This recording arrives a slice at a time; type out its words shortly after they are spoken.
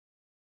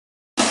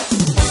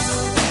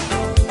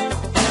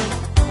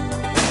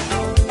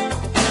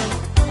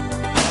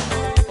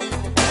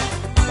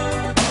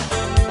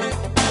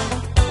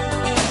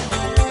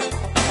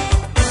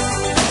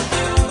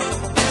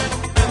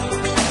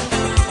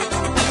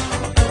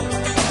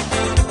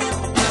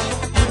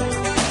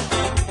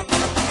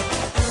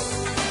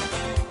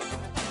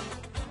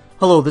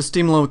Hello, this is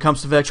Dean Malone with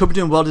CompSvex. Hope you're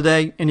doing well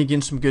today and you're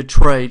getting some good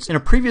trades. In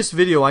a previous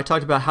video, I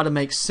talked about how to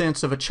make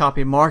sense of a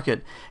choppy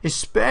market,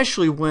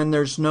 especially when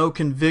there's no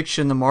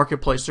conviction in the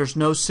marketplace. There's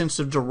no sense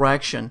of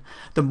direction.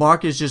 The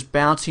market is just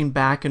bouncing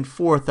back and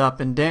forth, up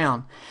and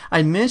down.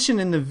 I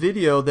mentioned in the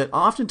video that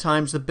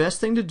oftentimes the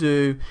best thing to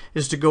do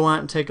is to go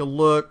out and take a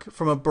look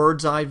from a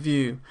bird's eye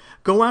view.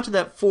 Go out to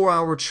that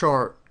 4-hour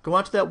chart. Go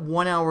out to that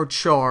 1-hour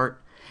chart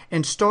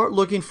and start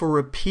looking for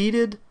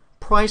repeated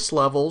price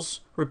levels,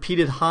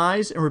 repeated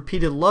highs and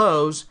repeated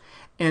lows,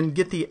 and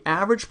get the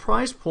average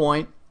price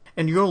point,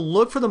 and you're going to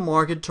look for the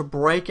market to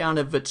break out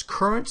of its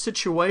current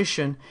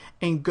situation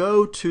and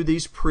go to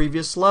these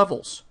previous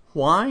levels.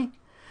 Why?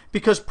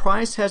 Because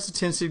price has a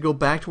tendency to go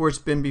back to where it's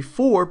been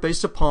before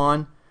based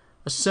upon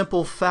a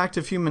simple fact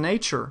of human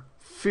nature: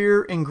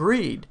 fear and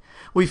greed.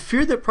 We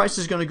fear that price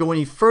is going to go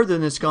any further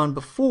than it's gone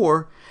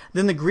before.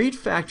 Then the greed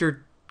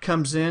factor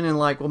comes in and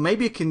well,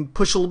 maybe it can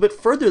push a little bit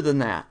further than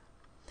that.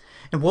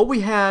 And what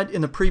we had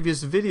in the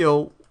previous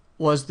video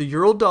was the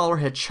euro dollar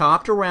had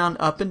chopped around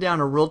up and down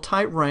a real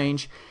tight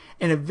range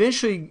and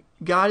eventually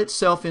got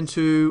itself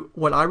into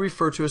what I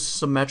refer to as a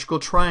symmetrical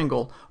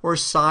triangle, or a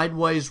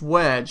sideways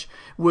wedge,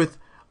 with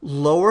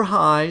lower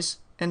highs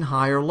and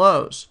higher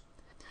lows.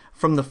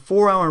 From the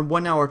 4-hour and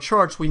 1-hour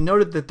charts, we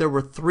noted that there were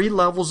 3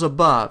 levels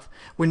above.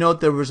 We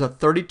note there was a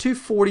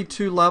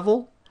 32.42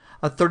 level,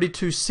 a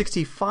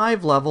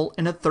 32.65 level,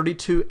 and a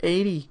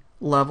 32.80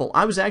 level.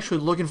 I was actually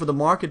looking for the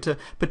market to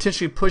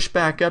potentially push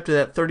back up to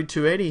that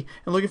 32.80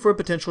 and looking for a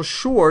potential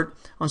short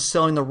on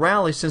selling the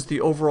rally, since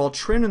the overall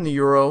trend in the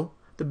euro,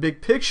 the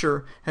big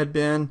picture, had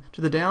been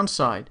to the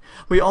downside.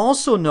 We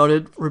also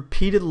noted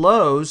repeated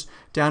lows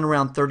down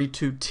around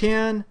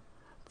 32.10,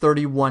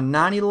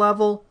 31.90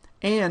 level,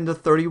 and the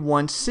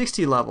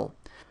 31.60 level.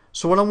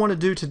 So what I want to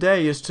do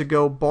today is to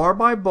go bar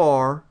by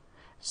bar,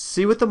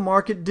 see what the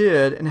market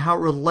did and how it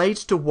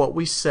relates to what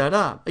we set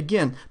up.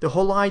 Again, the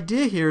whole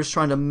idea here is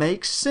trying to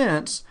make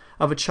sense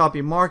of a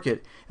choppy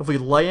market. If we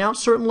lay out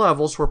certain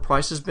levels where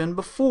price has been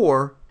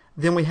before,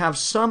 then we have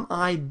some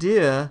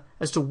idea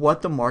as to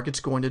what the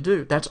market's going to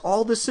do. That's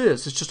all this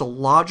is. It's just a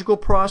logical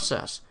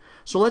process.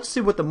 So let's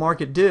see what the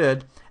market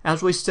did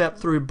as we step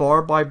through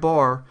bar by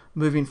bar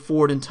moving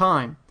forward in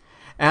time.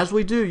 As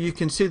we do, you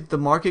can see that the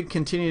market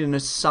continued in a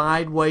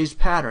sideways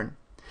pattern.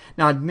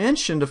 Now, I'd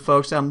mentioned to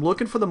folks that I'm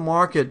looking for the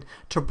market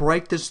to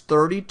break this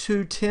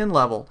 32.10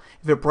 level.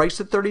 If it breaks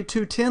the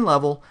 32.10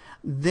 level,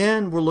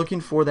 then we're looking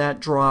for that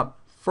drop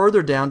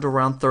further down to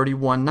around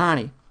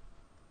 31.90.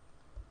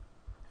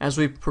 As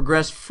we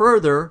progress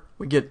further,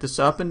 we get this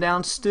up and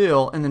down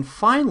still, and then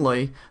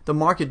finally the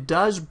market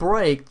does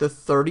break the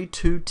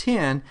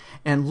 32.10,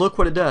 and look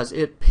what it does.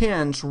 It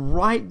pins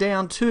right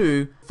down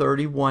to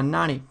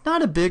 31.90.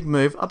 Not a big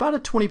move, about a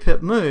 20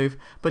 pip move,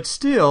 but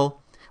still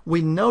we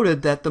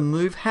noted that the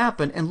move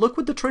happened, and look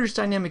what the Traders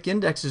Dynamic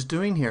Index is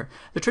doing here.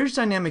 The Traders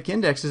Dynamic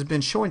Index has been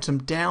showing some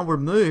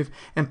downward move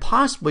and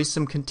possibly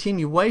some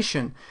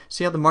continuation.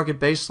 See how the market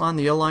baseline,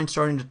 the L line,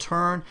 starting to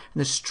turn, and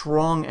this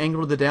strong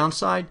angle to the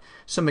downside?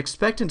 Some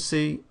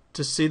expectancy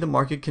to see the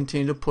market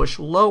continue to push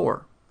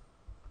lower.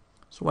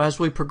 So as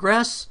we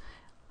progress,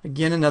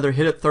 again another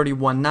hit at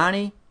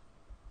 31.90.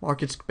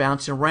 Market's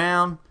bouncing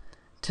around,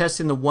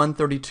 testing the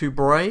 132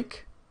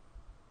 break.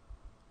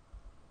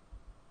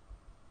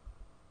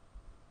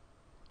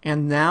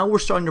 And now we're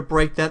starting to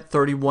break that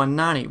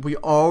 31.90. We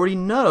already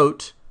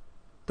note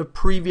the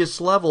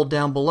previous level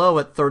down below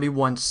at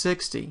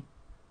 31.60.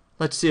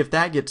 Let's see if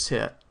that gets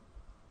hit.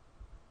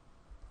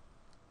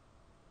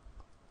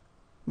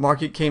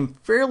 Market came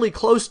fairly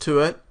close to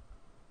it,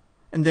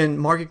 and then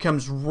market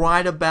comes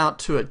right about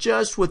to it,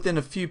 just within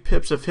a few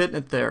pips of hitting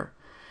it there.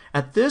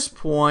 At this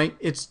point,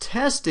 it's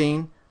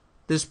testing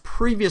this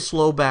previous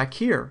low back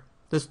here.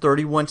 This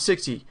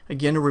 31.60,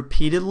 again a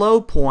repeated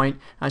low point.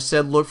 I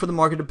said look for the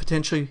market to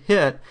potentially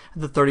hit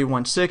the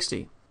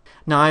 31.60.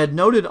 Now I had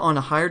noted on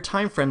a higher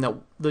time frame that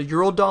the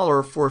euro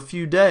dollar for a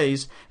few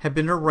days had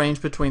been in a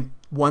range between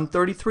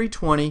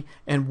 133.20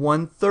 and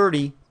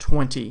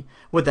 130.20,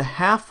 with the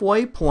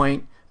halfway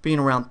point being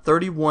around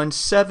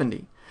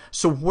 31.70.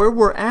 So where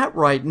we're at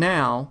right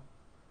now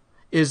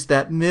is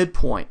that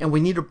midpoint, and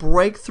we need to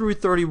break through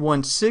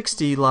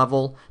 31.60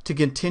 level to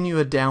continue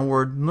a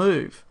downward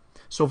move.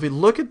 So if we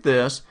look at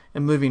this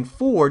and moving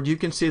forward, you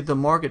can see that the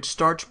market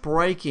starts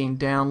breaking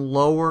down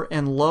lower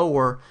and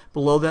lower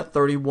below that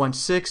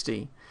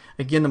 31.60.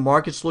 Again, the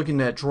market's looking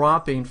at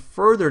dropping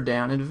further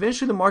down, and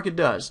eventually the market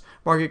does.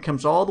 Market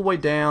comes all the way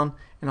down,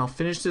 and I'll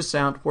finish this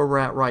out where we're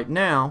at right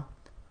now.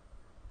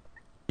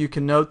 You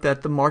can note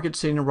that the market's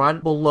sitting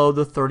right below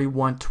the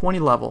 31.20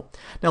 level.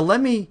 Now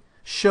let me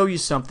show you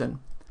something.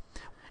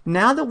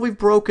 Now that we've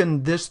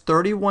broken this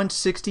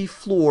 31.60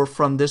 floor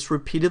from this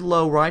repeated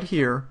low right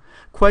here,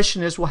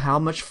 question is, well, how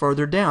much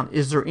further down?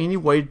 Is there any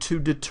way to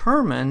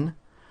determine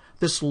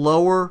this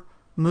lower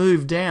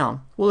move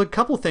down? Well, a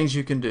couple of things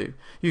you can do.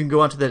 You can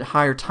go out to that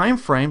higher time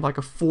frame, like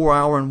a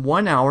 4-hour and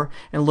 1-hour,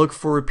 and look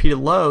for repeated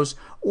lows,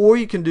 or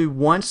you can do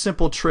one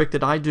simple trick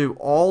that I do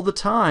all the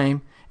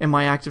time in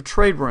my active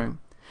trade room.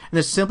 And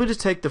it's simply to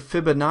take the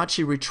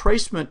Fibonacci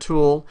retracement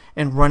tool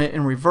and run it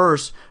in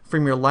reverse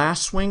from your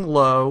last swing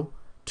low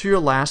to your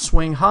last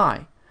swing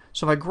high.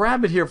 So if I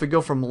grab it here, if we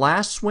go from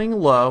last swing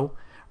low,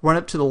 run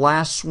up to the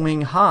last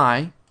swing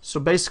high,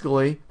 so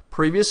basically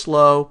previous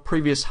low,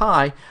 previous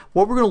high,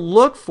 what we're going to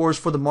look for is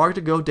for the market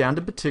to go down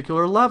to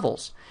particular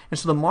levels. And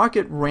so the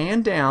market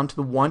ran down to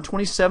the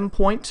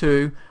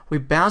 127.2. We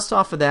bounced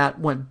off of that,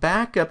 went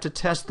back up to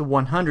test the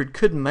 100,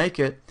 couldn't make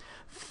it,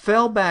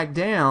 fell back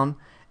down,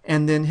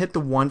 and then hit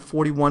the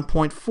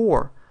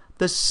 141.4,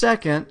 the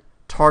second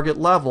target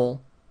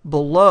level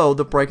below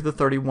the break of the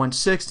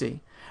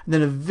 3160. And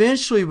then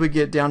eventually we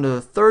get down to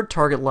the third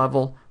target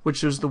level,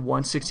 which is the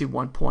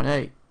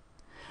 161.8.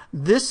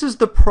 This is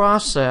the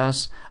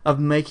process of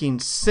making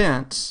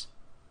sense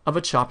of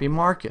a choppy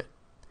market.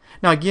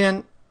 Now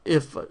again,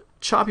 if a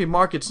choppy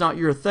market's not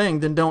your thing,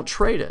 then don't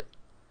trade it.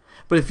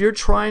 But if you're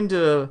trying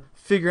to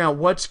figure out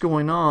what's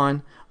going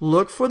on,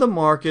 look for the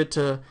market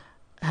to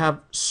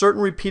have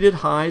certain repeated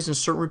highs and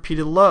certain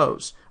repeated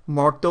lows.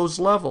 Mark those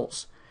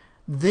levels.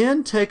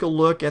 Then take a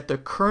look at the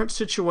current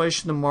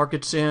situation the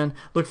market's in.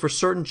 Look for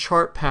certain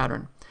chart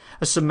pattern.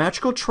 A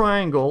symmetrical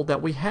triangle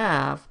that we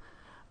have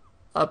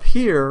up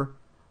here,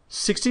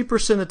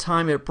 60% of the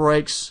time it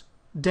breaks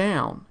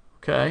down.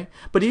 Okay?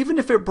 But even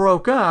if it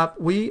broke up,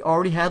 we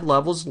already had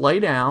levels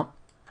laid out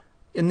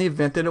in the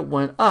event that it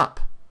went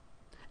up.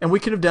 And we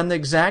could have done the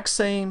exact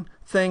same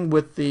thing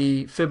with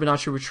the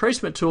Fibonacci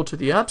retracement tool to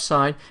the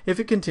upside if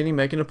it continued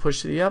making a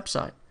push to the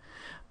upside.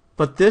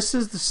 But this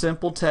is the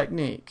simple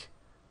technique.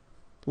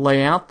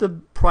 Lay out the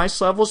price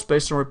levels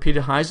based on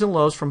repeated highs and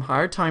lows from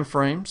higher time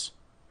frames.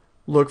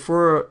 Look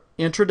for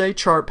an intraday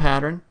chart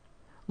pattern.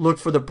 Look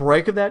for the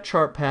break of that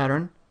chart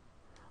pattern.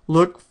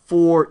 Look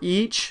for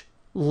each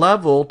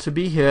level to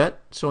be hit.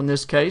 So in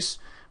this case,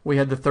 we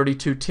had the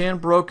 3210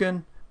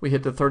 broken. We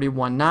hit the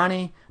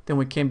 3190. Then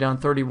we came down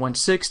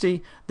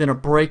 3160. Then a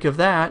break of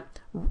that.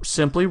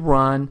 Simply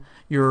run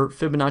your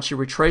Fibonacci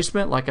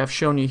retracement like I've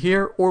shown you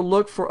here, or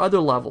look for other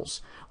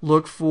levels.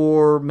 Look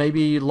for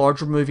maybe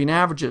larger moving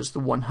averages, the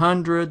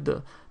 100,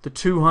 the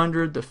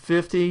 200, the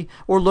 50,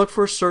 or look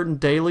for certain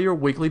daily or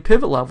weekly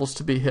pivot levels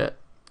to be hit.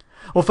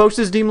 Well, folks,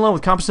 this is Dean Malone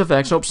with Compass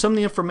FX. I hope some of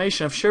the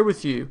information I've shared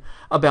with you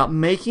about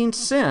making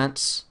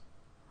sense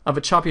of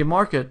a choppy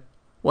market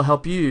will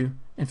help you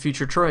in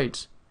future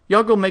trades.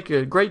 Y'all go make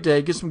a great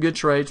day, get some good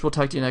trades. We'll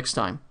talk to you next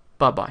time.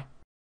 Bye-bye.